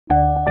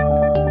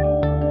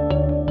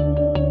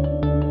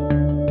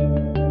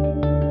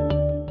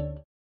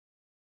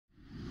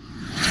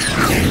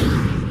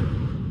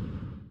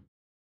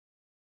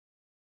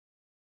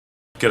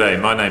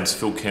G'day, my name's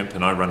Phil Kemp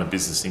and I run a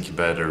business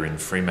incubator in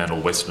Fremantle,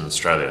 Western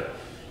Australia.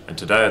 And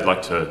today I'd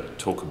like to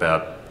talk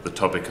about the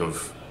topic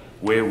of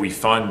where we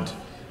find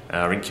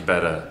our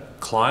incubator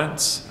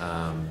clients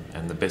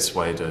and the best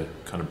way to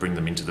kind of bring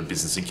them into the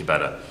business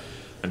incubator.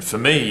 And for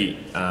me,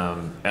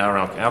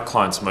 our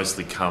clients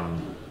mostly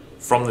come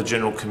from the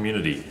general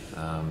community.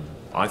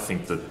 I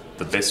think that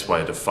the best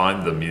way to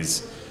find them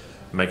is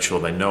make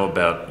sure they know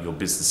about your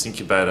business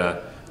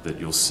incubator, that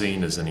you're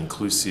seen as an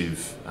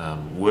inclusive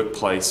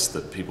workplace,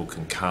 that people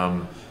can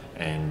come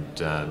and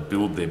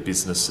build their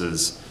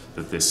businesses,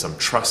 that there's some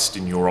trust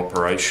in your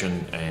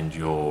operation and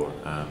your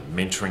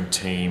mentoring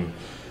team,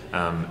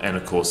 and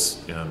of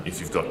course, if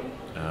you've got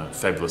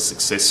fabulous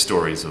success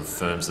stories of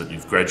firms that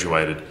you've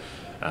graduated,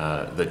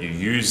 that you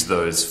use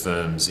those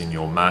firms in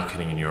your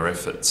marketing and your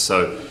efforts.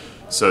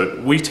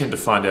 So we tend to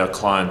find our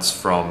clients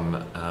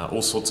from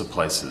all sorts of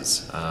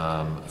places,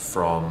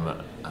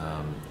 from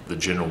the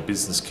general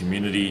business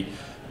community,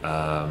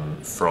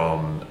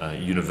 from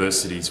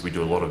universities. We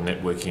do a lot of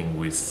networking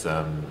with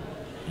the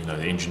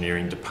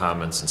engineering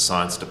departments and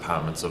science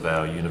departments of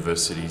our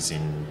universities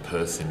in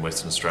Perth in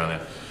Western Australia.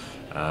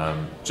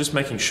 Just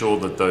making sure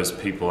that those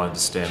people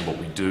understand what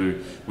we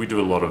do. We do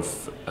a lot of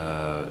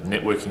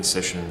networking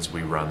sessions.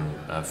 We run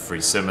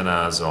free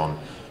seminars on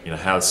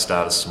how to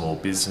start a small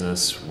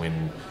business.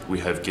 When we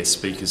have guest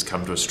speakers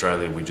come to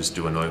Australia, we just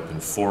do an open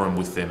forum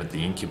with them at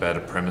the incubator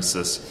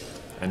premises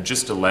and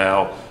just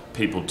allow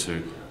people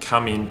to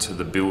come into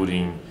the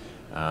building,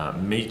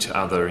 meet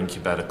other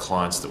incubator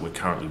clients that we're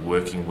currently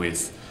working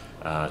with,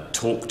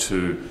 talk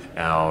to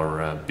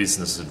our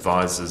business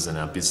advisors and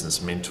our business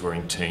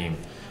mentoring team,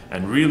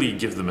 and really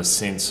give them a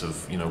sense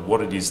of what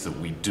it is that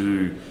we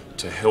do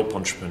to help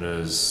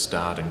entrepreneurs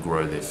start and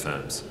grow their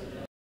firms.